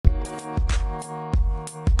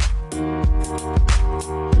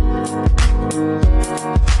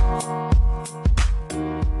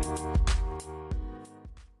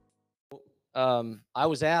I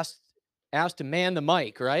was asked to man the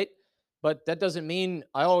mic, right? But that doesn't mean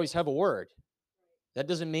I always have a word. That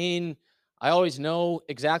doesn't mean I always know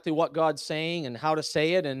exactly what God's saying and how to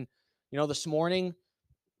say it. And this morning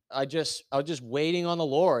I was just waiting on the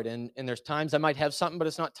Lord, and there's times I might have something, but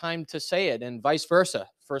it's not time to say it, and vice versa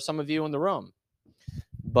for some of you in the room.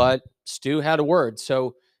 But Stu had a word,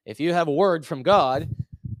 so if you have a word from God,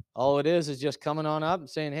 all it is just coming on up and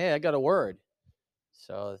saying, "Hey, I got a word."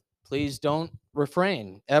 So please don't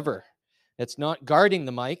refrain ever. It's not guarding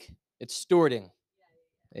the mic; it's stewarding.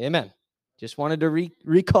 Amen. Just wanted to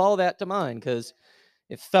recall that to mind because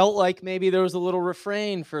it felt like maybe there was a little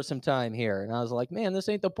refrain for some time here, and I was like, "Man, this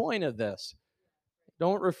ain't the point of this.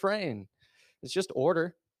 Don't refrain. It's just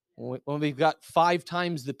order." When we've got 5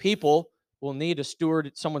 times the people, we'll need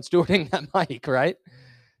someone stewarding that mic, right?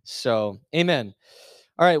 So, amen.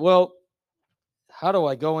 All right. Well, how do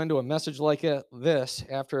I go into a message like this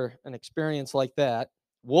after an experience like that?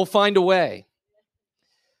 We'll find a way.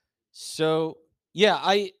 So, yeah,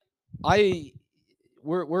 I,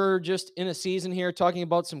 we're just in a season here talking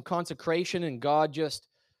about some consecration and God just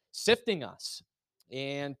sifting us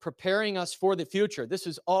and preparing us for the future. This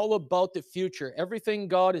is all about the future. Everything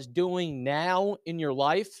God is doing now in your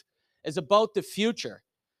life is about the future.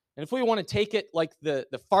 And if we want to take it like the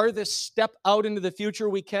farthest step out into the future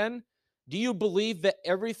we can, do you believe that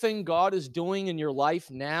everything God is doing in your life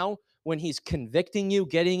now, when he's convicting you,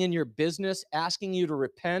 getting in your business, asking you to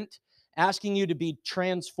repent, asking you to be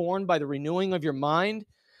transformed by the renewing of your mind,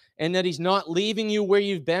 and that he's not leaving you where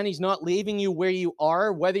you've been, he's not leaving you where you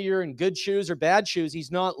are, whether you're in good shoes or bad shoes,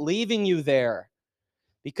 he's not leaving you there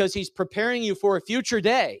because he's preparing you for a future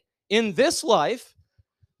day in this life.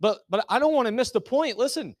 But I don't want to miss the point.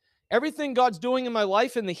 Listen, everything God's doing in my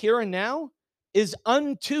life in the here and now is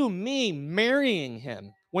unto me marrying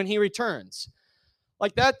him when he returns.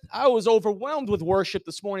 Like that, I was overwhelmed with worship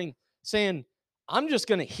this morning saying, I'm just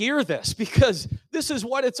going to hear this because this is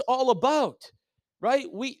what it's all about, right?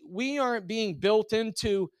 We aren't being built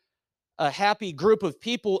into a happy group of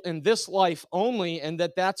people in this life only, and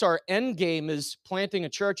that's our end game, is planting a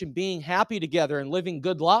church and being happy together and living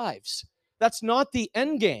good lives. That's not the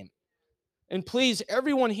end game. And please,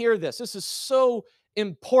 everyone hear this. This is so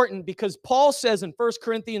important because Paul says in 1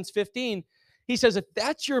 Corinthians 15, he says, if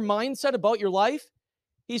that's your mindset about your life,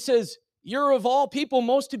 he says, you're of all people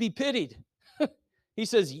most to be pitied. He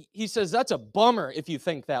says, that's a bummer if you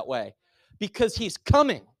think that way, because he's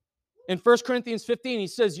coming. In 1 Corinthians 15, he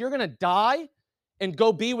says, you're going to die and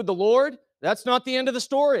go be with the Lord. That's not the end of the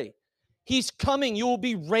story. He's coming. You will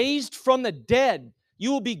be raised from the dead.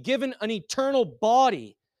 You will be given an eternal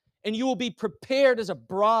body, and you will be prepared as a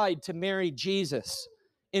bride to marry Jesus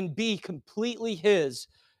and be completely his,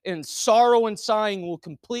 and sorrow and sighing will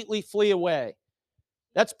completely flee away.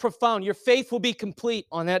 That's profound. Your faith will be complete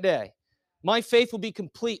on that day. My faith will be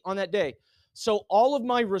complete on that day. So all of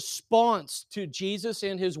my response to Jesus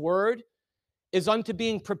and his word is unto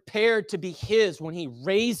being prepared to be his when he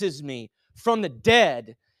raises me from the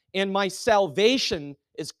dead and my salvation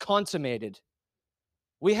is consummated.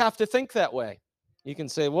 We have to think that way. You can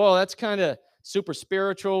say, well, that's kind of super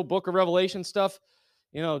spiritual, Book of Revelation stuff.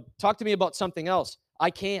 Talk to me about something else. I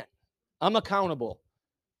can't. I'm accountable.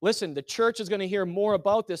 Listen, the church is going to hear more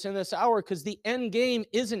about this in this hour because the end game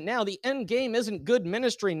isn't now. The end game isn't good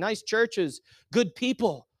ministry, nice churches, good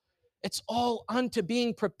people. It's all unto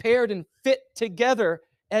being prepared and fit together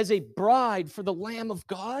as a bride for the Lamb of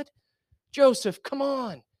God. Joseph, come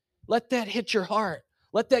on. Let that hit your heart.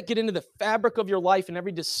 Let that get into the fabric of your life and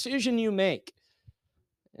every decision you make.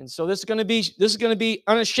 And so this is going to be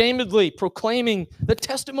unashamedly proclaiming the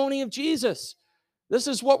testimony of Jesus. This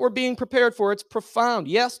is what we're being prepared for. It's profound.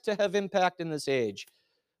 Yes, to have impact in this age,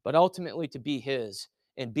 but ultimately to be his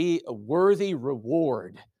and be a worthy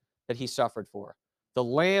reward that he suffered for. The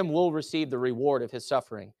Lamb will receive the reward of his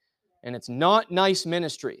suffering. And it's not nice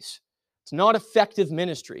ministries. It's not effective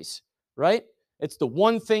ministries, right? It's the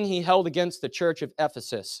one thing he held against the church of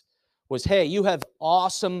Ephesus was, hey, you have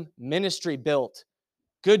awesome ministry built.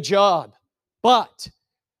 Good job. But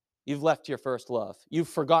you've left your first love. You've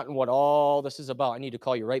forgotten what all this is about. I need to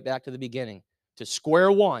call you right back to the beginning, to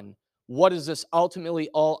square one. What is this ultimately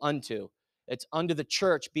all unto? It's unto the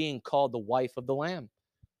church being called the wife of the Lamb,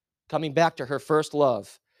 coming back to her first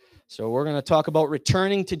love. So we're going to talk about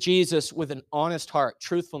returning to Jesus with an honest heart,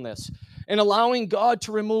 truthfulness, and allowing God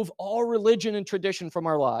to remove all religion and tradition from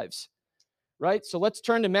our lives, right? So let's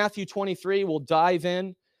turn to Matthew 23. We'll dive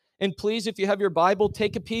in. And please, if you have your Bible,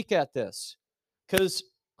 take a peek at this, because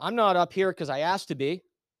I'm not up here because I asked to be,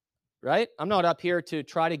 right? I'm not up here to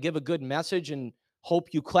try to give a good message and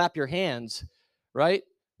hope you clap your hands, right?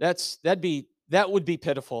 That'd be that would be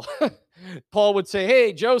pitiful. Paul would say,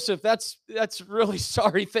 hey, Joseph, that's really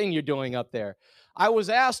sorry thing you're doing up there. I was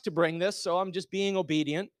asked to bring this, so I'm just being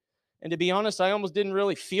obedient. And to be honest, I almost didn't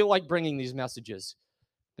really feel like bringing these messages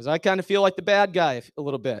because I kind of feel like the bad guy a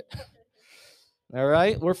little bit. All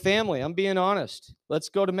right, we're family. I'm being honest. Let's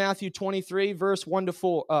go to Matthew 23, verse 1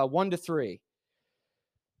 to 3.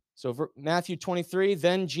 So Matthew 23,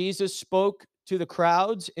 then Jesus spoke to the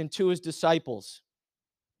crowds and to his disciples.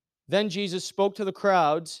 Then Jesus spoke to the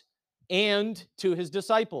crowds and to his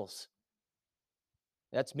disciples.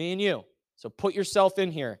 That's me and you. So put yourself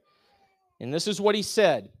in here. And this is what he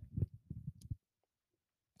said.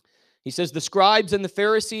 He says, the scribes and the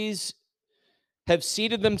Pharisees have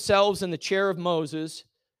seated themselves in the chair of Moses.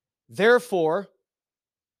 Therefore,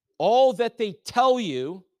 all that they tell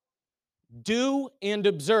you, do and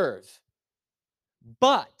observe.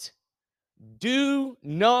 But do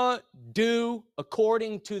not do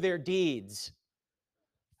according to their deeds,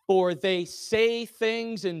 for they say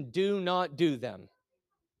things and do not do them.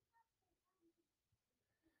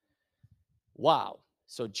 Wow.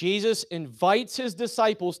 So Jesus invites his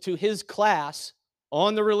disciples to his class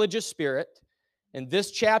on the religious spirit. And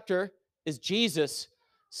this chapter is Jesus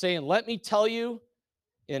saying, let me tell you,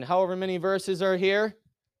 in however many verses are here,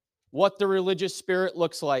 what the religious spirit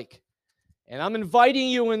looks like. And I'm inviting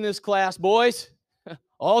you in this class, boys,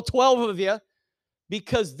 all 12 of you,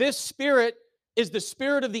 because this spirit is the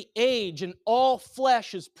spirit of the age, and all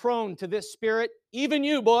flesh is prone to this spirit, even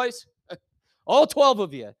you, boys, all 12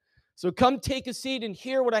 of you. So come take a seat and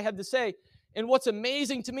hear what I have to say. And what's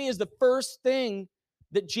amazing to me is the first thing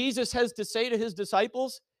that Jesus has to say to his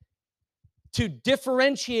disciples to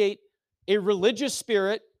differentiate a religious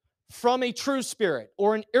spirit from a true spirit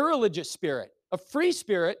or an irreligious spirit. A free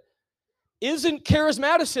spirit isn't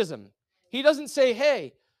charismaticism. He doesn't say,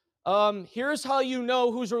 hey, here's how you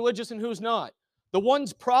know who's religious and who's not. The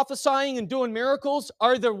ones prophesying and doing miracles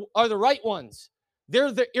are the right ones.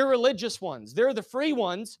 They're the irreligious ones. They're the free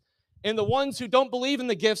ones. And the ones who don't believe in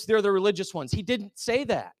the gifts, they're the religious ones. He didn't say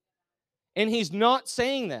that. And he's not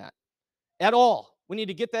saying that at all. We need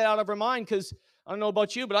to get that out of our mind because I don't know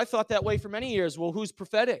about you, but I thought that way for many years. Well, who's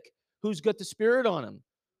prophetic? Who's got the Spirit on him?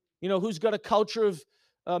 You know, who's got a culture of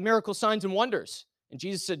miracle signs and wonders? And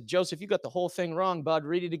Jesus said, Joseph, you got the whole thing wrong, bud.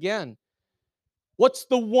 Read it again. What's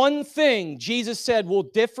the one thing Jesus said will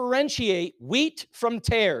differentiate wheat from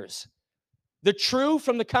tares, the true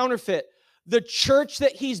from the counterfeit, the church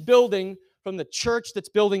that he's building from the church that's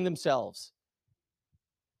building themselves?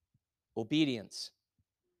 Obedience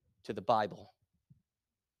to the Bible.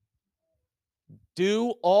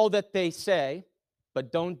 Do all that they say,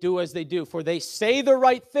 but don't do as they do. For they say the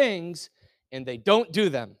right things, and they don't do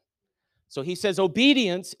them. So he says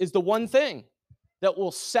obedience is the one thing that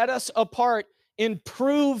will set us apart and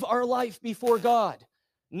prove our life before God,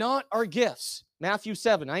 not our gifts. Matthew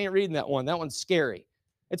 7, I ain't reading that one. That one's scary.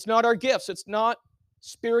 It's not our gifts. It's not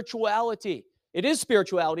spirituality. It is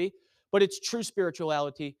spirituality, but it's true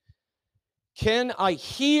spirituality. Can I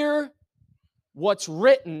hear what's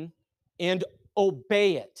written and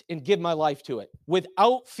obey it and give my life to it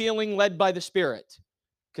without feeling led by the Spirit?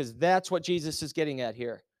 Because that's what Jesus is getting at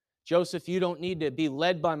here. Joseph, you don't need to be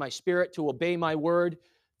led by my Spirit to obey my word.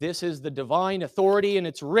 This is the divine authority, and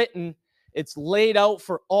it's written. It's laid out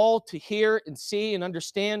for all to hear and see and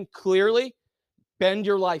understand clearly. Bend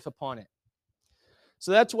your life upon it.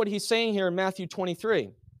 So that's what he's saying here in Matthew 23,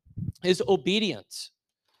 is obedience.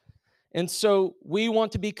 And so we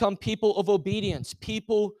want to become people of obedience,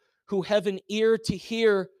 people who have an ear to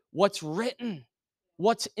hear what's written,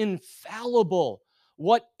 what's infallible,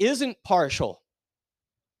 what isn't partial,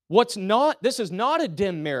 what's not. This is not a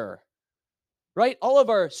dim mirror, right? All of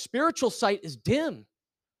our spiritual sight is dim,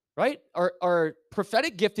 right? Our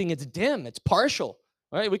prophetic gifting, it's dim, it's partial,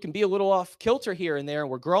 right? We can be a little off kilter here and there, and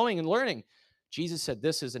we're growing and learning. Jesus said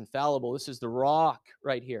this is infallible. This is the rock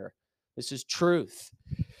right here. This is truth.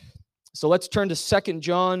 So let's turn to 2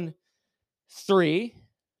 John 3.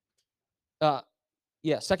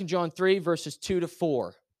 2 John 3, verses 2 to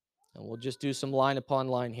 4. And we'll just do some line upon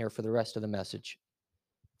line here for the rest of the message.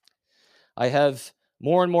 I have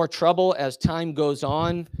more and more trouble as time goes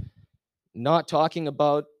on not talking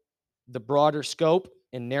about the broader scope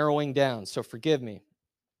and narrowing down. So forgive me.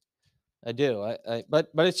 I do. But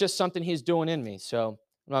it's just something he's doing in me. So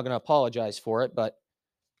I'm not going to apologize for it, but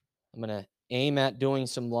I'm going to aim at doing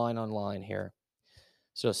some line on line here.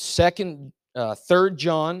 So 3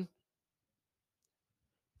 John,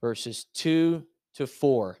 verses 2 to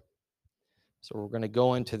 4. So we're going to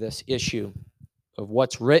go into this issue of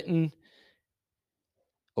what's written,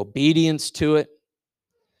 obedience to it.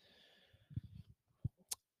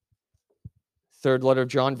 Third letter of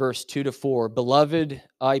John, verse 2-4. Beloved,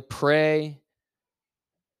 I pray,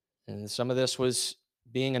 and some of this was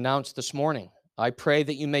being announced this morning. I pray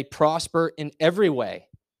that you may prosper in every way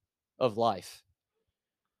of life,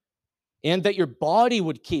 and that your body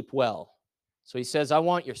would keep well. So he says, I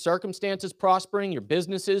want your circumstances prospering, your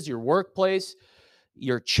businesses, your workplace,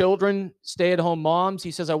 your children, stay-at-home moms.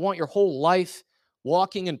 He says, I want your whole life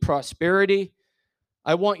walking in prosperity.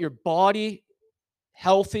 I want your body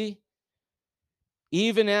healthy,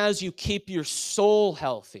 even as you keep your soul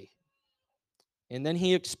healthy. And then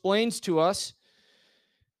he explains to us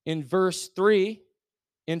in verse 3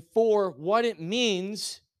 and 4 what it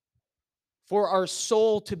means for our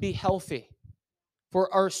soul to be healthy,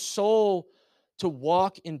 for our soul to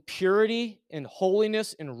walk in purity and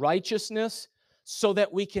holiness and righteousness, so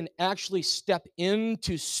that we can actually step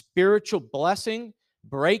into spiritual blessing,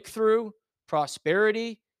 breakthrough,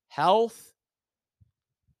 prosperity, health.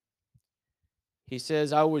 He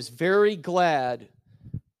says, I was very glad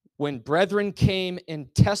when brethren came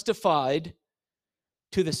and testified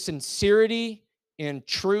to the sincerity and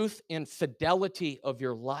truth and fidelity of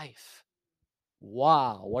your life.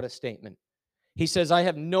 Wow, what a statement. He says, I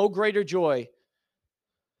have no greater joy,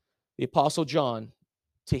 the Apostle John,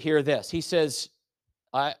 to hear this. He says,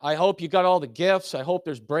 I hope you got all the gifts. I hope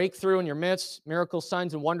there's breakthrough in your midst, miracles,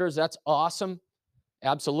 signs, and wonders. That's awesome.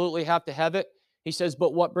 Absolutely have to have it. He says,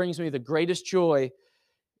 but what brings me the greatest joy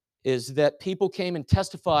is that people came and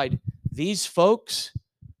testified, these folks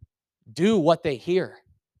do what they hear.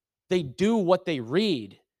 They do what they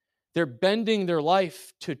read. They're bending their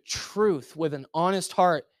life to truth with an honest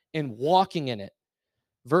heart and walking in it.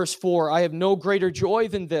 Verse 4, I have no greater joy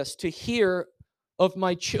than this, to hear of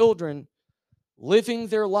my children living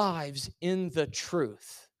their lives in the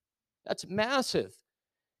truth. That's massive.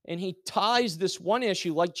 And he ties this one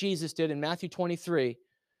issue, like Jesus did in Matthew 23,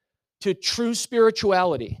 to true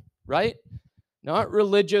spirituality, right? Not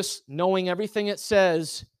religious, knowing everything it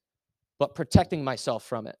says, but protecting myself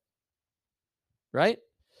from it, right?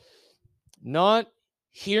 Not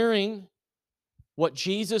hearing what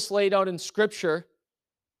Jesus laid out in Scripture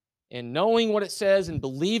and knowing what it says and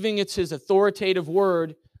believing it's his authoritative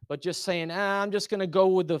word, but just saying, I'm just going to go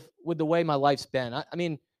with the way my life's been. I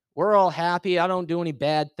mean, we're all happy. I don't do any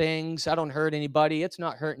bad things. I don't hurt anybody. It's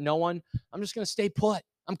not hurting no one. I'm just going to stay put.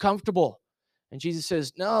 I'm comfortable. And Jesus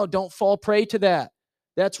says, no, don't fall prey to that.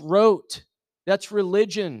 That's rote. That's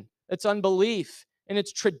religion. It's unbelief. And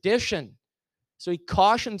it's tradition. So he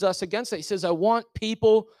cautions us against that. He says, I want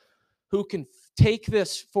people who can take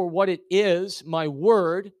this for what it is, my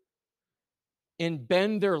word, and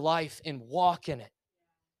bend their life and walk in it.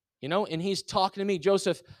 You know, and he's talking to me,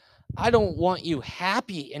 Joseph, I don't want you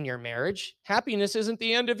happy in your marriage. Happiness isn't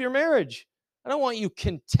the end of your marriage. I don't want you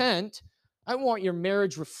content. I want your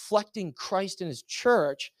marriage reflecting Christ and his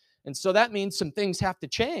church. And so that means some things have to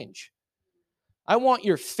change. I want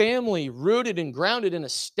your family rooted and grounded and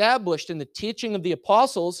established in the teaching of the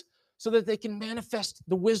apostles so that they can manifest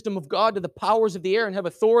the wisdom of God to the powers of the air and have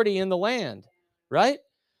authority in the land, right?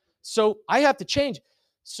 So I have to change.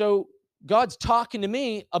 So God's talking to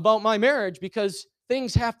me about my marriage because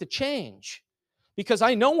things have to change. Because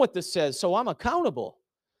I know what this says, so I'm accountable.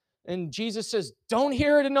 And Jesus says, don't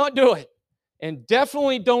hear it and not do it. And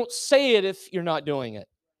definitely don't say it if you're not doing it.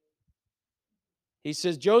 He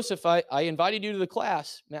says, Joseph, I invited you to the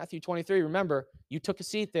class, Matthew 23. Remember, you took a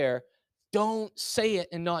seat there. Don't say it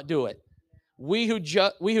and not do it. We who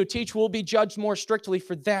teach will be judged more strictly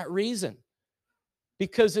for that reason.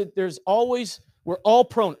 Because we're all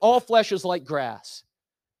prone, all flesh is like grass,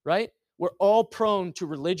 right? We're all prone to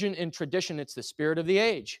religion and tradition. It's the spirit of the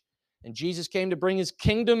age. And Jesus came to bring his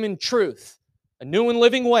kingdom in truth, a new and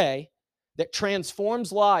living way that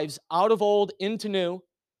transforms lives out of old into new,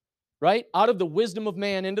 right? Out of the wisdom of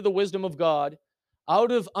man into the wisdom of God,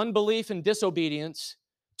 out of unbelief and disobedience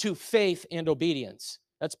to faith and obedience.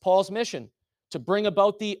 That's Paul's mission, to bring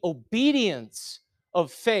about the obedience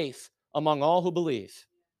of faith among all who believe.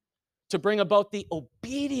 To bring about the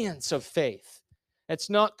obedience of faith. It's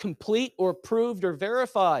not complete or proved or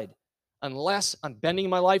verified unless I'm bending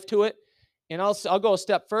my life to it. And I'll go a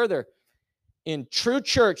step further. In true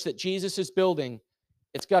church that Jesus is building,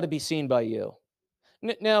 it's got to be seen by you.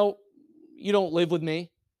 Now, you don't live with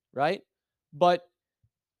me, right? But,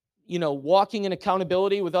 walking in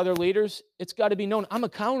accountability with other leaders, it's got to be known. I'm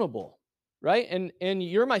accountable, right? And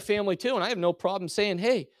you're my family too, and I have no problem saying,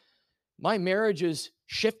 hey, my marriage is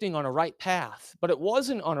shifting on a right path, but it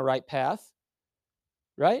wasn't on a right path,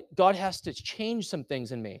 right? God has to change some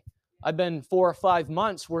things in me. I've been 4 or 5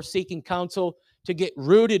 months, we're seeking counsel to get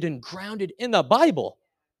rooted and grounded in the Bible.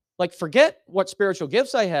 Like, forget what spiritual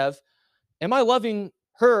gifts I have. Am I loving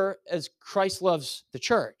her as Christ loves the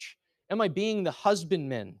church? Am I being the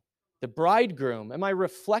husbandman, the bridegroom? Am I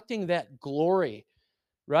reflecting that glory,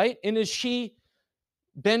 right? And is she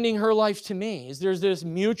bending her life to me? Is there this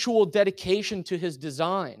mutual dedication to his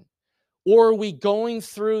design? Or are we going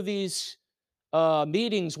through these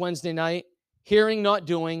meetings Wednesday night, hearing, not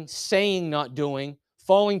doing, saying, not doing,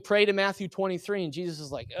 falling prey to Matthew 23? And Jesus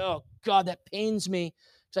is like, oh, God, that pains me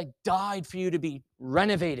because I died for you to be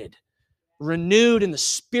renovated, renewed in the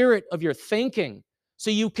spirit of your thinking so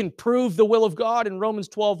you can prove the will of God in Romans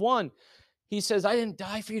 12:1. He says, I didn't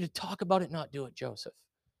die for you to talk about it, not do it, Joseph.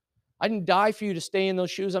 I didn't die for you to stay in those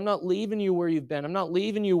shoes. I'm not leaving you where you've been. I'm not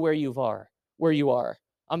leaving you where you are.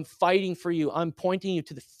 I'm fighting for you. I'm pointing you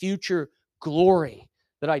to the future glory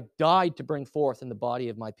that I died to bring forth in the body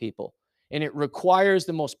of my people. And it requires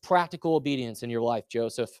the most practical obedience in your life,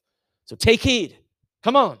 Joseph. So take heed.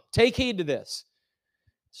 Come on, take heed to this.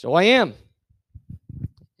 So I am.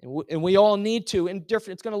 And we all need to. And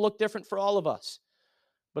it's going to look different for all of us.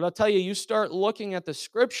 But I'll tell you, you start looking at the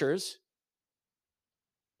scriptures,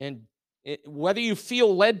 and whether you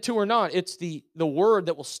feel led to or not, it's the word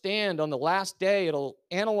that will stand on the last day. It'll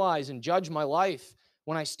analyze and judge my life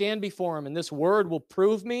when I stand before him, and this word will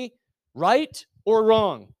prove me right or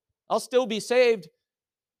wrong. I'll still be saved,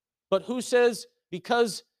 but who says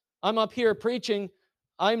because I'm up here preaching,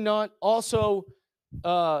 I'm not also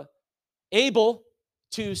able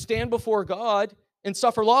to stand before God and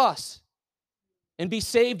suffer loss and be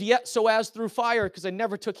saved yet so as through fire, because I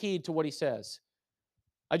never took heed to what he says.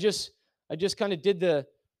 I just kind of did the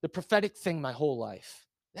prophetic thing my whole life.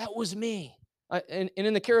 That was me. And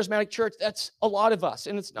in the charismatic church, that's a lot of us.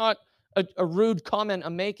 And it's not a rude comment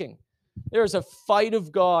I'm making. There's a fight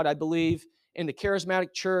of God, I believe, in the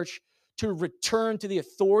charismatic church to return to the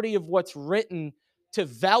authority of what's written, to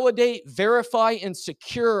validate, verify, and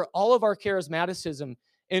secure all of our charismaticism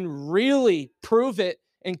and really prove it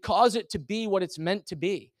and cause it to be what it's meant to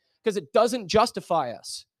be. Because it doesn't justify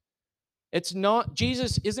us. It's not,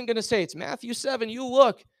 Jesus isn't going to say, it's Matthew 7, you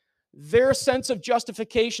look. Their sense of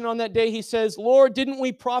justification on that day, he says, Lord, didn't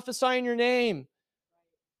we prophesy in your name?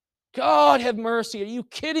 God have mercy. Are you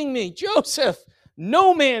kidding me? Joseph,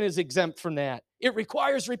 no man is exempt from that. It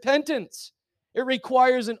requires repentance. It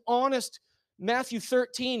requires an honest, Matthew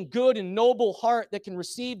 13, good and noble heart that can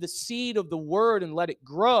receive the seed of the word and let it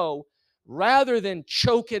grow, rather than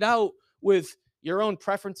choke it out with your own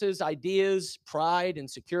preferences, ideas, pride,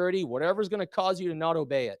 insecurity, whatever's going to cause you to not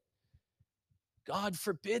obey it. God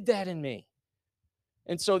forbid that in me.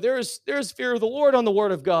 And so there's fear of the Lord on the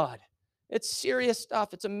word of God. It's serious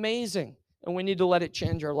stuff. It's amazing. And we need to let it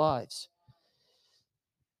change our lives.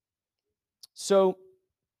 So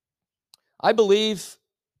I believe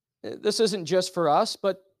this isn't just for us,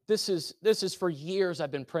 but this is for years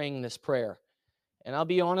I've been praying this prayer. And I'll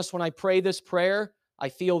be honest, when I pray this prayer, I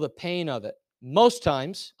feel the pain of it. Most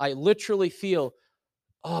times, I literally feel,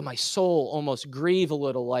 my soul almost grieve a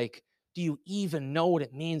little, like, do you even know what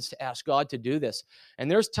it means to ask God to do this?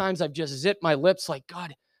 And there's times I've just zipped my lips like,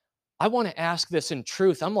 God, I want to ask this in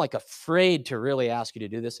truth. I'm like afraid to really ask you to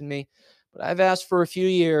do this in me. But I've asked for a few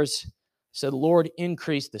years, said, Lord,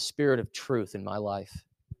 increase the spirit of truth in my life.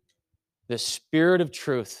 The spirit of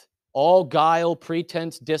truth. All guile,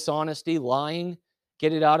 pretense, dishonesty, lying,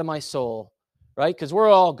 get it out of my soul, right? Because we're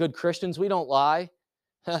all good Christians. We don't lie.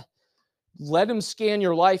 Let him scan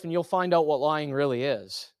your life and you'll find out what lying really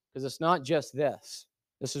is. Because it's not just this.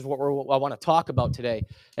 This is what I want to talk about today.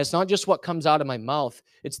 It's not just what comes out of my mouth.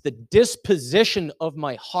 It's the disposition of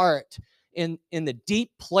my heart in the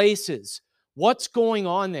deep places. What's going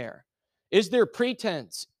on there? Is there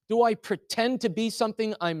pretense? Do I pretend to be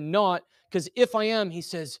something I'm not? Because if I am, he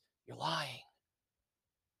says, you're lying.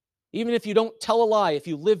 Even if you don't tell a lie, if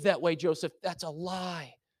you live that way, Joseph, that's a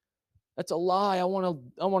lie. That's a lie. I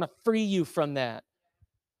want to free you from that.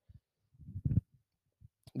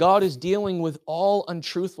 God is dealing with all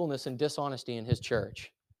untruthfulness and dishonesty in his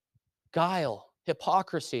church. Guile,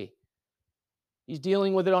 hypocrisy. He's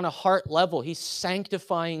dealing with it on a heart level. He's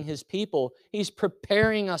sanctifying his people. He's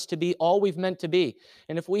preparing us to be all we've meant to be.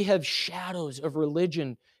 And if we have shadows of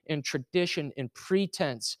religion and tradition and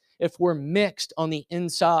pretense, if we're mixed on the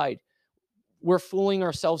inside, we're fooling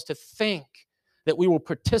ourselves to think that we will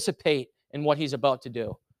participate in what he's about to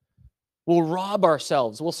do. We'll rob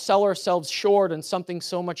ourselves. We'll sell ourselves short on something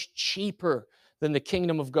so much cheaper than the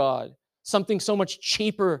kingdom of God, something so much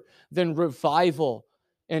cheaper than revival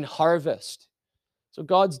and harvest. So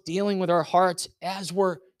God's dealing with our hearts as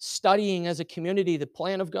we're studying as a community the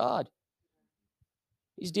plan of God.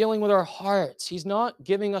 He's dealing with our hearts. He's not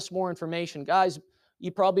giving us more information. Guys,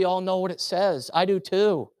 you probably all know what it says. I do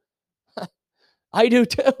too. I do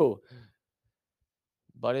too.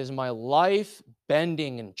 But is my life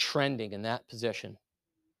bending and trending in that position?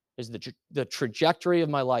 Is the trajectory of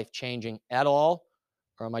my life changing at all?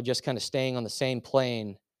 Or am I just kind of staying on the same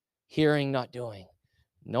plane, hearing, not doing,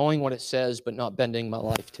 knowing what it says, but not bending my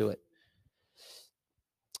life to it?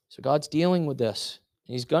 So God's dealing with this.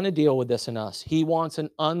 He's going to deal with this in us. He wants an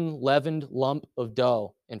unleavened lump of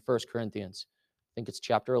dough in 1 Corinthians. I think it's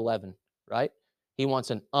chapter 11, right? He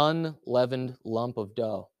wants an unleavened lump of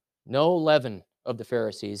dough. No leaven of the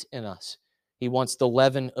Pharisees in us. He wants the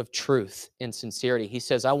leaven of truth and sincerity. He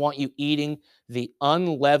says, I want you eating the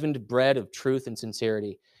unleavened bread of truth and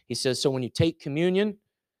sincerity. He says, so when you take communion,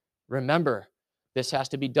 remember, this has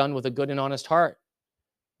to be done with a good and honest heart.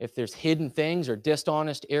 If there's hidden things or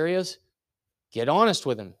dishonest areas, get honest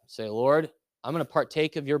with him. Say, Lord, I'm going to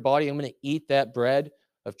partake of your body. I'm going to eat that bread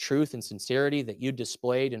of truth and sincerity that you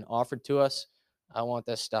displayed and offered to us. I want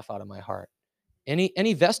this stuff out of my heart.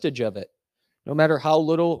 Any vestige of it, no matter how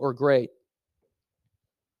little or great.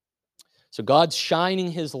 So God's shining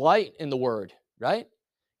his light in the word, right?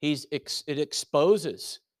 It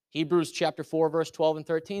exposes. Hebrews chapter 4, verse 12 and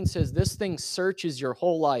 13 says, this thing searches your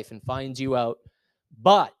whole life and finds you out,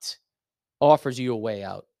 but offers you a way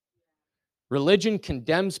out. Religion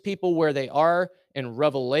condemns people where they are, and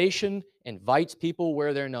revelation invites people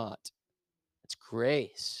where they're not. It's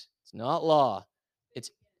grace. It's not law.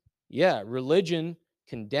 Religion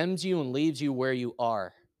condemns you and leaves you where you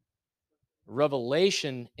are.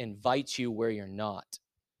 Revelation invites you where you're not.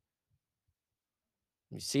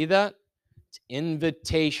 You see that? It's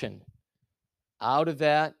invitation. Out of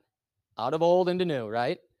that, out of old into new,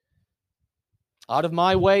 right? Out of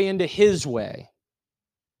my way into his way.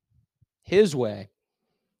 His way.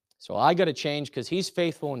 So I got to change because he's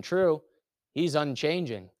faithful and true. He's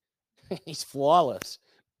unchanging. He's flawless.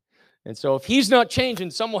 And so if he's not changing,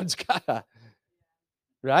 someone's got to,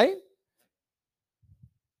 right?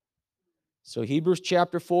 So Hebrews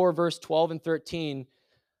chapter 4, verse 12 and 13,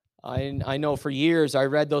 I know for years I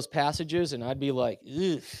read those passages and I'd be like,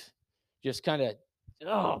 ugh, just kind of,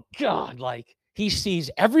 oh God, like he sees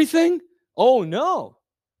everything? Oh no,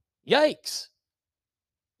 yikes.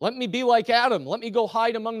 Let me be like Adam. Let me go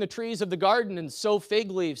hide among the trees of the garden and sew fig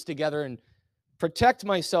leaves together and protect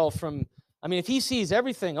myself from, if he sees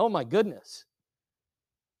everything, oh my goodness.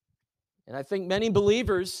 And I think many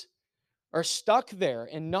believers are stuck there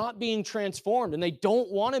and not being transformed, and they don't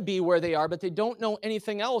want to be where they are, but they don't know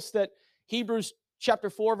anything else. That Hebrews chapter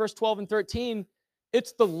 4, verse 12 and 13,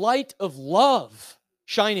 it's the light of love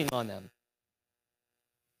shining on them.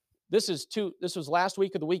 This was last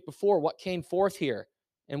week or the week before what came forth here,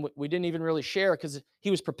 and we didn't even really share because he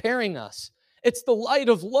was preparing us. It's the light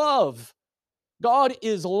of love. God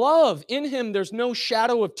is love. In him, there's no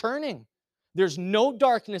shadow of turning. There's no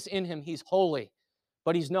darkness in him. He's holy,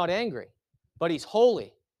 but he's not angry, but he's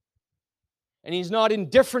holy. And he's not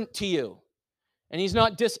indifferent to you, and he's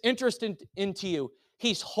not disinterested into you.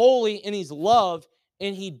 He's holy and he's love,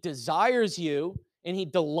 and he desires you, and he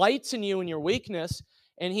delights in you in your weakness,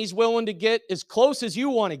 and he's willing to get as close as you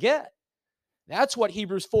want to get. That's what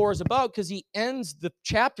Hebrews 4 is about, because he ends the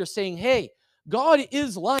chapter saying, hey, God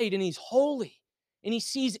is light and he's holy, and he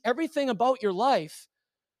sees everything about your life.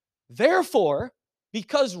 Therefore,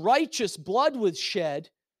 because righteous blood was shed,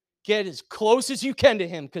 get as close as you can to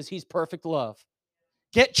him, because he's perfect love.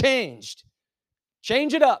 Get changed.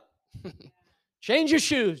 Change it up. Change your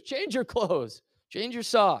shoes. Change your clothes. Change your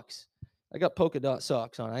socks. I got polka dot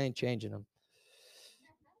socks on. I ain't changing them.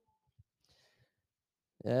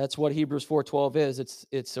 That's what Hebrews 4:12 is.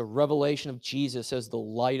 It's a revelation of Jesus as the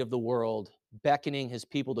light of the world, beckoning his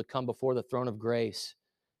people to come before the throne of grace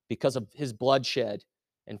because of his bloodshed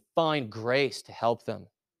and find grace to help them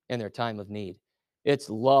in their time of need.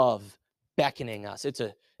 It's love beckoning us.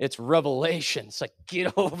 It's revelation. It's like,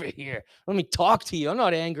 get over here. Let me talk to you. I'm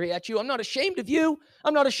not angry at you. I'm not ashamed of you.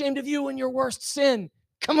 I'm not ashamed of you in your worst sin.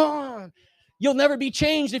 Come on. You'll never be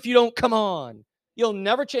changed if you don't come on. You'll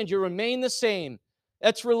never change. You'll remain the same.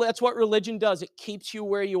 That's what religion does. It keeps you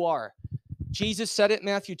where you are. Jesus said it in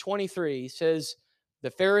Matthew 23. He says, the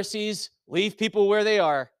Pharisees leave people where they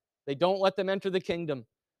are. They don't let them enter the kingdom.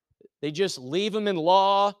 They just leave them in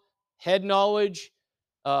law, head knowledge,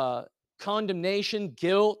 condemnation,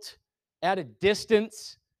 guilt, at a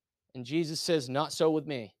distance. And Jesus says, not so with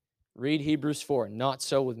me. Read Hebrews 4. Not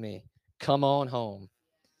so with me. Come on home.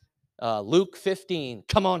 Luke 15.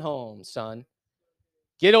 Come on home, son.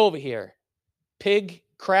 Get over here. Pig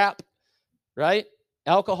crap, right?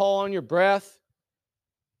 Alcohol on your breath,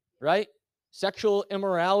 right? Sexual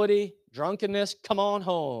immorality, drunkenness. Come on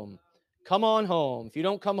home. Come on home. If you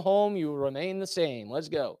don't come home, you will remain the same. Let's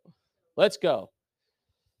go. Let's go.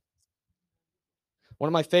 One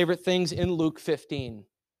of my favorite things in Luke 15.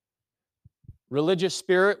 Religious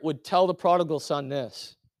spirit would tell the prodigal son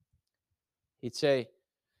this. He'd say,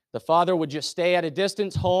 the father would just stay at a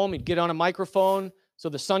distance home. He'd get on a microphone so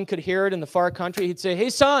the son could hear it in the far country. He'd say, hey,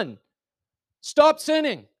 son, stop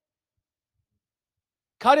sinning.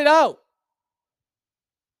 Cut it out.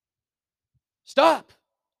 Stop.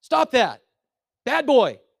 Stop that. Bad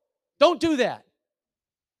boy. Don't do that.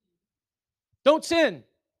 Don't sin.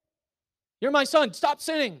 You're my son. Stop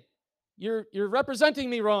sinning. You're representing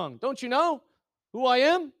me wrong. Don't you know who I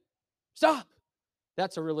am? Stop.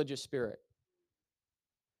 That's a religious spirit.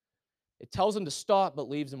 It tells him to stop, but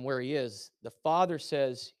leaves him where he is. The father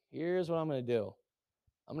says, here's what I'm going to do.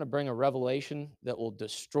 I'm going to bring a revelation that will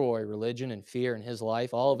destroy religion and fear in his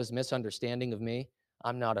life, all of his misunderstanding of me.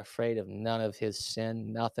 I'm not afraid of none of his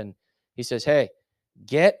sin, nothing. He says, hey,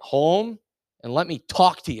 get home and let me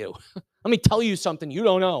talk to you. Let me tell you something you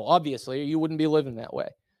don't know, obviously, or you wouldn't be living that way.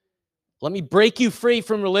 Let me break you free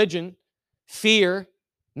from religion, fear,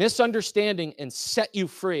 misunderstanding, and set you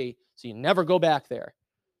free so you never go back there.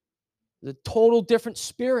 The total different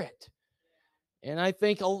spirit. And I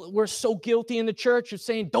think we're so guilty in the church of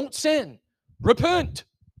saying, don't sin, repent.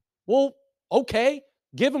 Well, okay,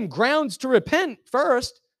 give them grounds to repent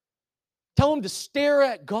first. Tell them to stare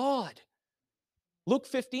at God. Luke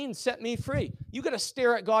 15 set me free. You got to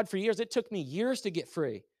stare at God for years. It took me years to get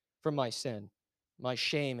free from my sin, my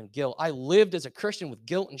shame and guilt. I lived as a Christian with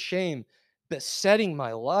guilt and shame besetting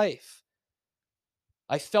my life.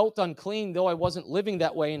 I felt unclean, though I wasn't living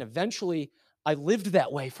that way, and eventually I lived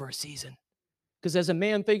that way for a season. Because as a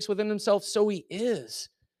man thinks within himself, so he is.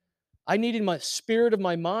 I needed my spirit of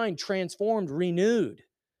my mind transformed, renewed.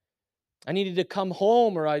 I needed to come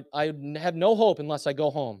home, or I have no hope unless I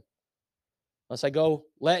go home. Unless I go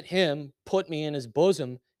let him put me in his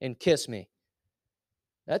bosom and kiss me.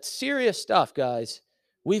 That's serious stuff, guys.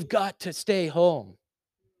 We've got to stay home.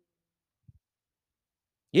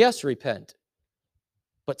 Yes, repent.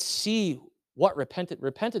 But see what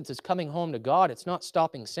repentance is coming home to God. It's not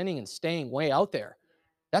stopping sinning and staying way out there.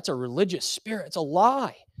 That's a religious spirit. It's a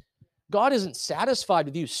lie. God isn't satisfied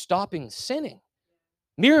with you stopping sinning.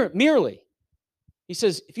 Merely. He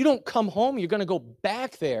says, if you don't come home, you're going to go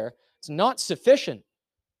back there. It's not sufficient.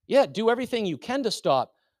 Yeah, do everything you can to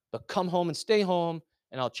stop, but come home and stay home,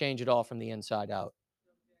 and I'll change it all from the inside out.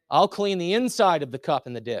 I'll clean the inside of the cup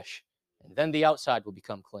and the dish, and then the outside will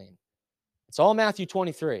become clean. It's all Matthew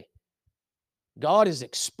 23. God is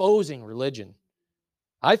exposing religion.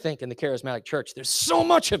 I think in the charismatic church, there's so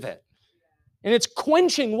much of it. And it's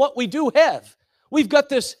quenching what we do have. We've got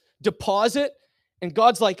this deposit, and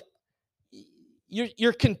God's like,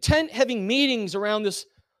 you're content having meetings around this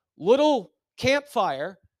little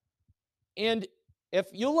campfire, and if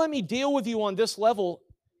you'll let me deal with you on this level,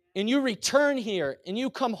 and you return here, and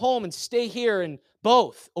you come home and stay here in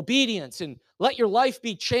both obedience and let your life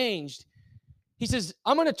be changed, he says,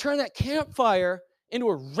 I'm going to turn that campfire into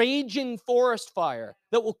a raging forest fire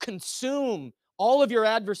that will consume all of your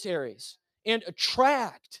adversaries and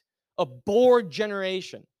attract a bored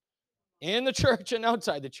generation in the church and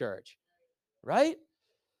outside the church. Right?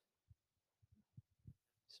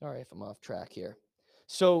 Sorry if I'm off track here.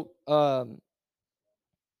 So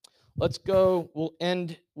let's go. We'll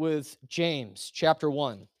end with James chapter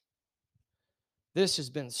 1. This has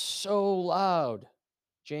been so loud.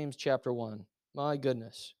 James chapter 1. My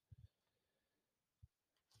goodness.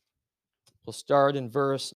 We'll start in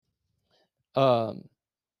verse. If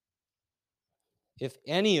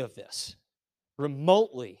any of this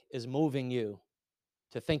remotely is moving you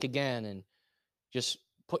to think again and just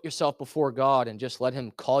put yourself before God and just let him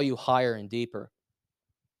call you higher and deeper.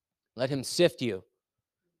 Let him sift you.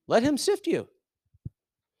 Let him sift you.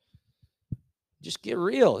 Just get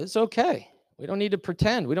real. It's okay. We don't need to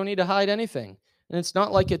pretend. We don't need to hide anything. And it's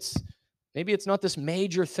not like maybe it's not this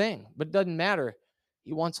major thing, but it doesn't matter.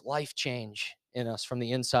 He wants life change in us from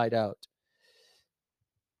the inside out.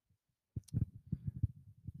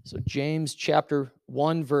 So James chapter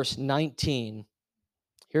 1, verse 19.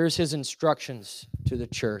 Here's his instructions to the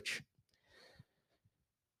church.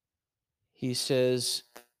 He says,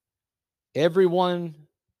 everyone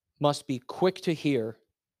must be quick to hear,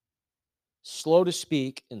 slow to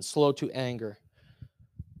speak, and slow to anger.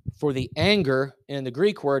 For the anger, and the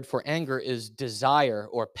Greek word for anger is desire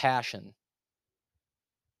or passion.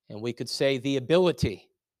 And we could say the ability,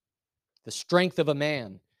 the strength of a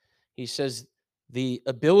man. He says the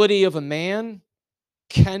ability of a man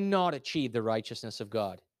cannot achieve the righteousness of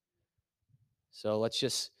God. So let's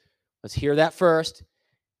hear that first.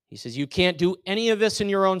 He says you can't do any of this in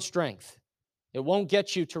your own strength. It won't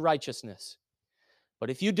get you to righteousness. But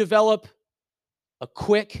if you develop A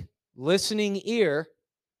quick listening ear,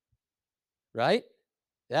 right?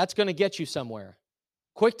 That's going to get you somewhere.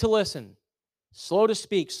 Quick to listen, slow to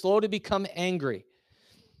speak, slow to become angry.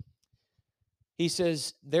 He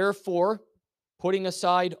says, therefore, putting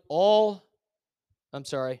aside all, I'm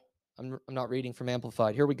sorry, I'm not reading from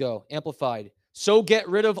Amplified. Here we go. Amplified. So get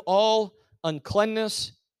rid of all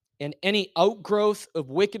uncleanness and any outgrowth of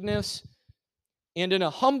wickedness, and in a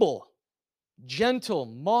humble, gentle,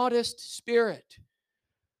 modest spirit,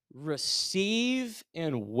 receive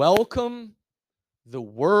and welcome the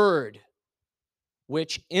word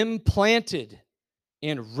which implanted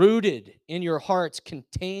and rooted in your hearts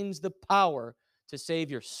contains the power to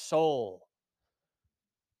save your soul.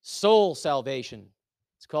 Soul salvation.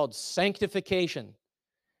 It's called sanctification.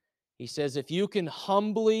 He says, if you can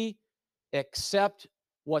humbly accept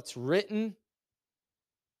what's written,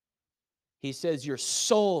 he says your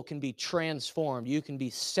soul can be transformed. You can be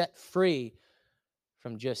set free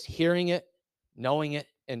from just hearing it, knowing it,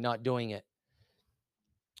 and not doing it.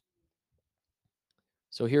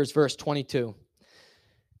 So here's verse 22.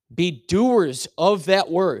 Be doers of that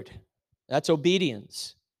word. That's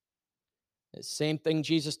obedience. The same thing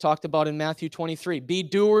Jesus talked about in Matthew 23. Be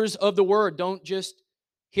doers of the word. Don't just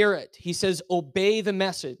hear it. He says, obey the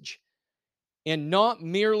message and not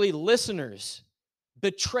merely listeners,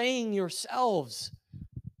 betraying yourselves.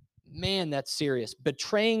 Man, that's serious.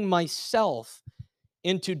 Betraying myself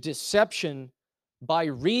into deception by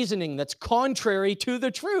reasoning that's contrary to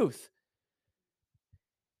the truth.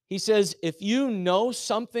 He says, if you know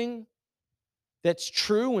something that's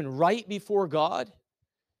true and right before God,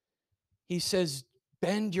 he says,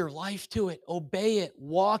 bend your life to it, obey it,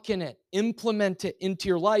 walk in it, implement it into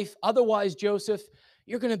your life. Otherwise, Joseph,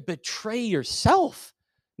 you're going to betray yourself,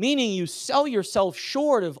 meaning you sell yourself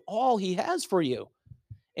short of all he has for you.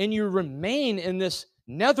 And you remain in this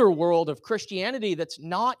netherworld of Christianity that's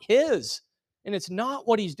not his, and it's not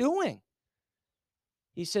what he's doing.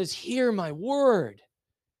 He says, hear my word.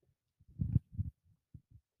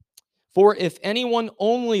 For if anyone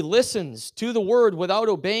only listens to the word without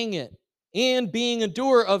obeying it and being a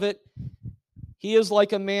doer of it, he is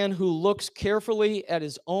like a man who looks carefully at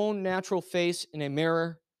his own natural face in a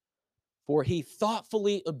mirror, for he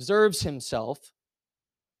thoughtfully observes himself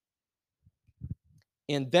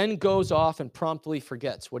and then goes off and promptly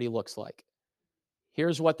forgets what he looks like.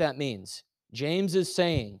 Here's what that means. James is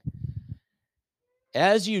saying,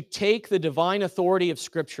 as you take the divine authority of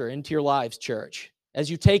Scripture into your lives, church, as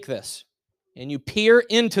you take this and you peer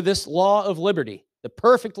into this law of liberty, the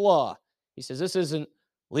perfect law, he says this isn't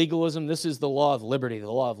legalism, this is the law of liberty,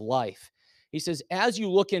 the law of life. He says, as you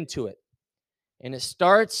look into it and it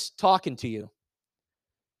starts talking to you,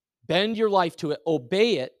 bend your life to it,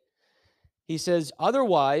 obey it. He says,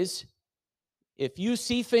 otherwise, if you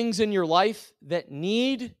see things in your life that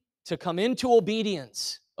need to come into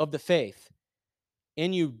obedience of the faith,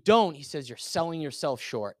 and you don't, he says, you're selling yourself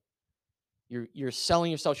short. You're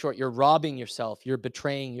selling yourself short. You're robbing yourself. You're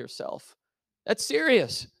betraying yourself. That's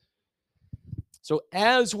serious. So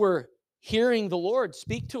as we're hearing the Lord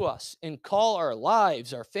speak to us and call our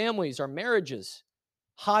lives, our families, our marriages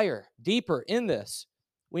higher, deeper in this,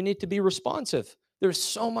 we need to be responsive. There's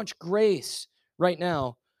so much grace right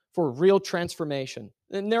now for real transformation.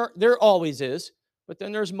 And there always is. But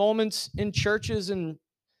then there's moments in churches and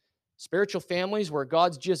spiritual families where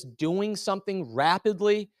God's just doing something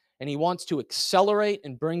rapidly and he wants to accelerate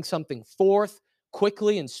and bring something forth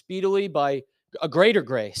quickly and speedily by a greater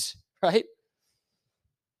grace, right?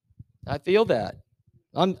 I feel that.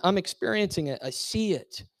 I'm experiencing it. I see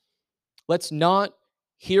it. Let's not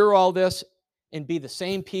hear all this and be the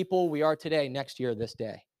same people we are today next year, this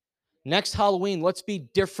day. Next Halloween, let's be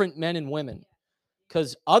different men and women.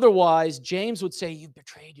 Because otherwise, James would say, you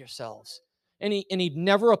betrayed yourselves. And he'd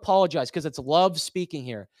never apologize because it's love speaking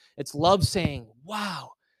here. It's love saying,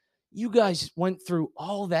 wow, you guys went through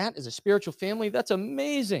all that as a spiritual family. That's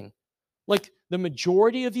amazing. Like the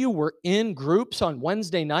majority of you were in groups on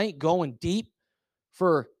Wednesday night going deep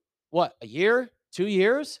for what, a year, 2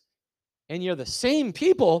 years? And you're the same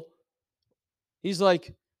people. He's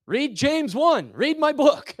like, read James 1, read my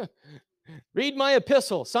book, read my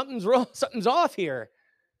epistle. Something's wrong, something's off here.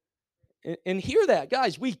 And hear that,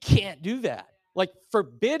 guys, we can't do that. Like,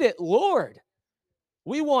 forbid it, Lord.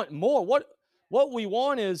 We want more. What we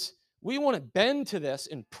want is we want to bend to this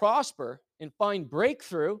and prosper and find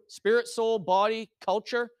breakthrough, spirit, soul, body,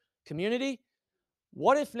 culture, community.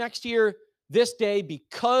 What if next year, this day,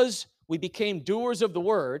 because we became doers of the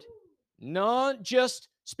word, not just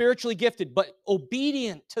spiritually gifted, but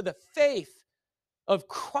obedient to the faith of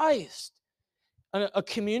Christ, a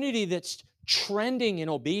community that's trending in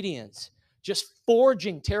obedience, just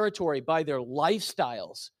forging territory by their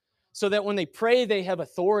lifestyles so that when they pray, they have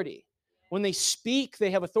authority. When they speak,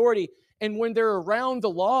 they have authority. And when they're around the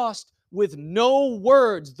lost with no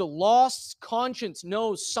words, the lost's conscience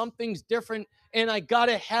knows something's different and I got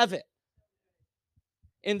to have it.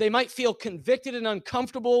 And they might feel convicted and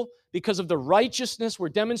uncomfortable because of the righteousness we're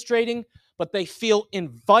demonstrating, but they feel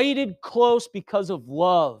invited close because of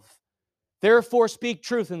love. Therefore, speak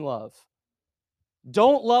truth in love.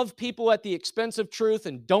 Don't love people at the expense of truth,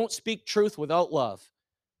 and don't speak truth without love.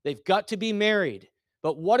 They've got to be married.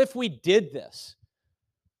 But what if we did this?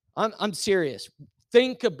 I'm serious.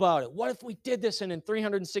 Think about it. What if we did this and in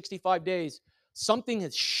 365 days, something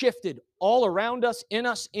has shifted all around us, in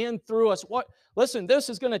us, and through us? What? Listen, this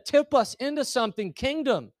is going to tip us into something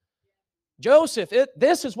kingdom. Joseph,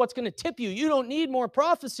 this is what's going to tip you. You don't need more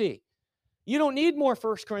prophecy. You don't need more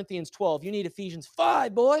 1 Corinthians 12. You need Ephesians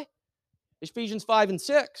 5, boy. Ephesians 5 and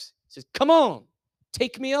 6. It says, come on,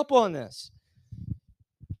 take me up on this.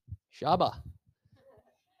 Shabbat.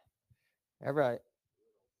 All right.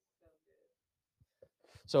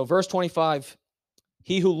 So verse 25,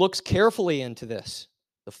 he who looks carefully into this,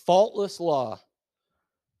 the faultless law,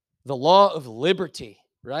 the law of liberty,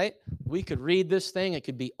 right? We could read this thing. It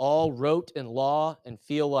could be all rote and law and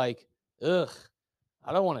feel like, ugh,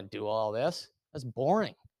 I don't want to do all this. That's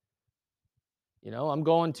boring. You know, I'm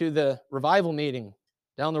going to the revival meeting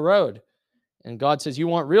down the road. And God says, you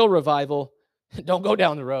want real revival? Don't go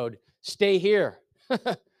down the road. Stay here.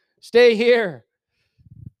 Stay here.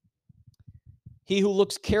 He who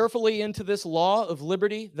looks carefully into this law of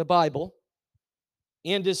liberty, the Bible,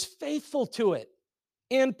 and is faithful to it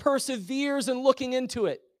and perseveres in looking into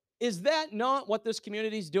it. Is that not what this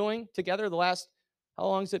community is doing together the last, how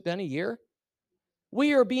long has it been, a year?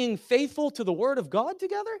 We are being faithful to the Word of God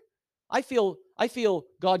together. I feel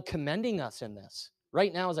God commending us in this.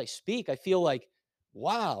 Right now as I speak, I feel like,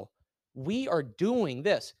 wow, we are doing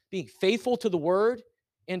this, being faithful to the Word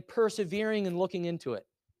and persevering and looking into it.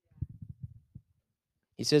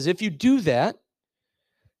 He says, if you do that,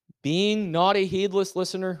 being not a heedless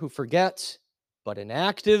listener who forgets, but an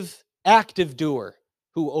active doer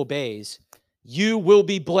who obeys, you will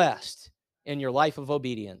be blessed in your life of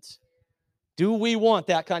obedience. Do we want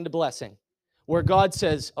that kind of blessing? Where God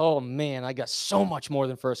says, oh man, I got so much more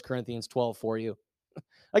than 1 Corinthians 12 for you.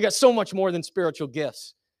 I got so much more than spiritual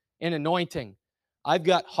gifts and anointing. I've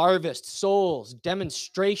got harvest, souls,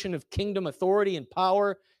 demonstration of kingdom authority and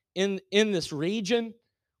power in this region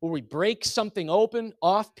where we break something open,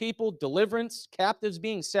 off people, deliverance, captives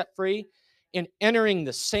being set free, and entering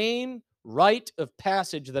the same rite of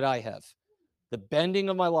passage that I have. The bending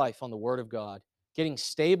of my life on the Word of God, getting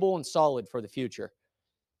stable and solid for the future.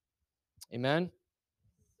 Amen?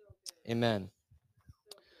 Amen.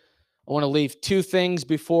 I want to leave two things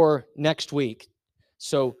before next week.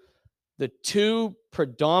 So the two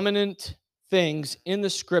predominant things in the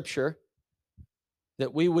Scripture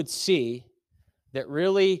that we would see that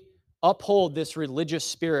really uphold this religious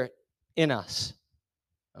spirit in us.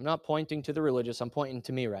 I'm not pointing to the religious. I'm pointing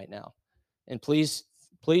to me right now. And please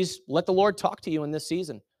let the Lord talk to you in this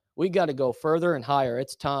season. We got to go further and higher.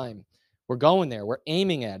 It's time. We're going there. We're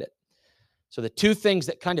aiming at it. So the two things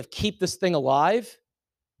that kind of keep this thing alive,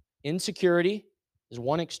 insecurity is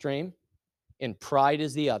one extreme, and pride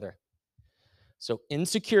is the other. So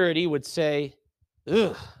insecurity would say,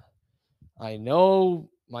 ugh, I know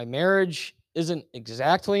my marriage isn't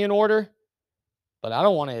exactly in order, but I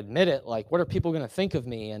don't want to admit it. Like, what are people going to think of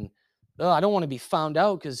me? And I don't want to be found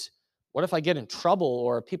out because what if I get in trouble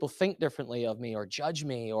or people think differently of me or judge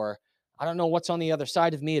me, or I don't know what's on the other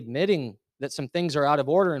side of me admitting that some things are out of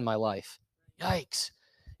order in my life. Yikes.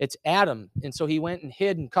 It's Adam. And so he went and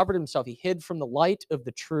hid and covered himself. He hid from the light of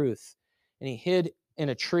the truth, and he hid in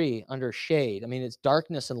a tree under shade. I mean, it's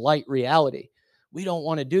darkness and light reality. We don't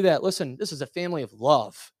want to do that. Listen, this is a family of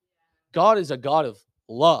love. God is a God of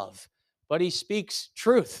love, but he speaks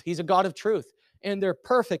truth. He's a God of truth, and they're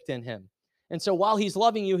perfect in him. And so while he's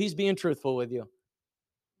loving you, he's being truthful with you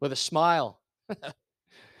with a smile.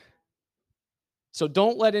 So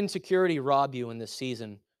don't let insecurity rob you in this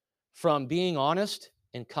season from being honest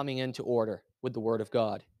and coming into order with the Word of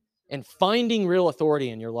God and finding real authority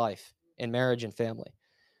in your life, in marriage and family.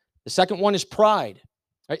 The second one is pride.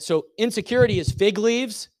 Right? So insecurity is fig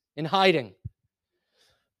leaves and hiding.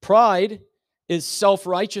 Pride is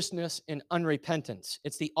self-righteousness and unrepentance.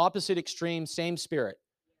 It's the opposite extreme, same spirit.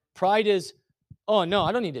 Pride is, oh, no,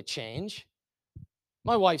 I don't need to change.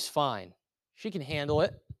 My wife's fine. She can handle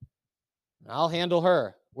it. I'll handle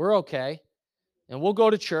her. We're okay. And we'll go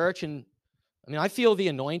to church. And I mean, I feel the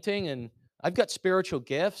anointing and I've got spiritual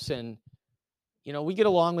gifts. And we get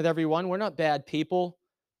along with everyone. We're not bad people.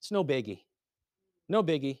 It's no biggie. No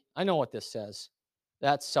biggie. I know what this says.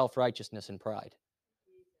 That's self-righteousness and pride.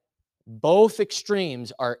 Both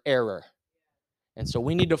extremes are error. And so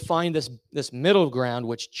we need to find this middle ground,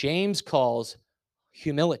 which James calls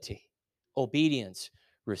humility, obedience,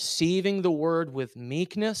 receiving the word with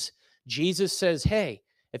meekness. Jesus says, hey,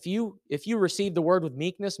 if you receive the word with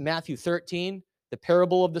meekness, Matthew 13, the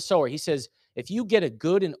parable of the sower, he says, if you get a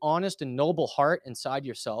good and honest and noble heart inside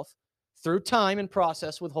yourself through time and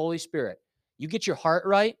process with Holy Spirit, you get your heart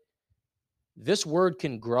right, this word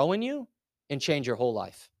can grow in you and change your whole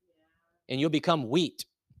life. And you'll become wheat.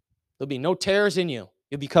 There'll be no tares in you.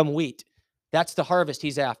 You'll become wheat. That's the harvest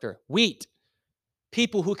he's after. Wheat.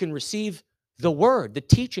 People who can receive the word, the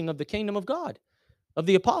teaching of the kingdom of God, of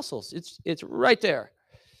the apostles. It's right there.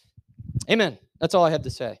 Amen. That's all I had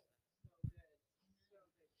to say.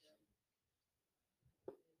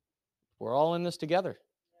 We're all in this together.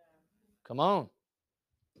 Come on.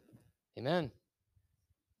 Amen.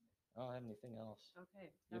 I don't have anything else.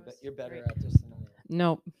 Okay. You're better at this than I am.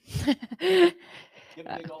 Nope. Give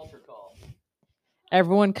a big altar call.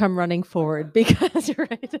 Everyone come running forward because you're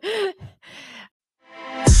right.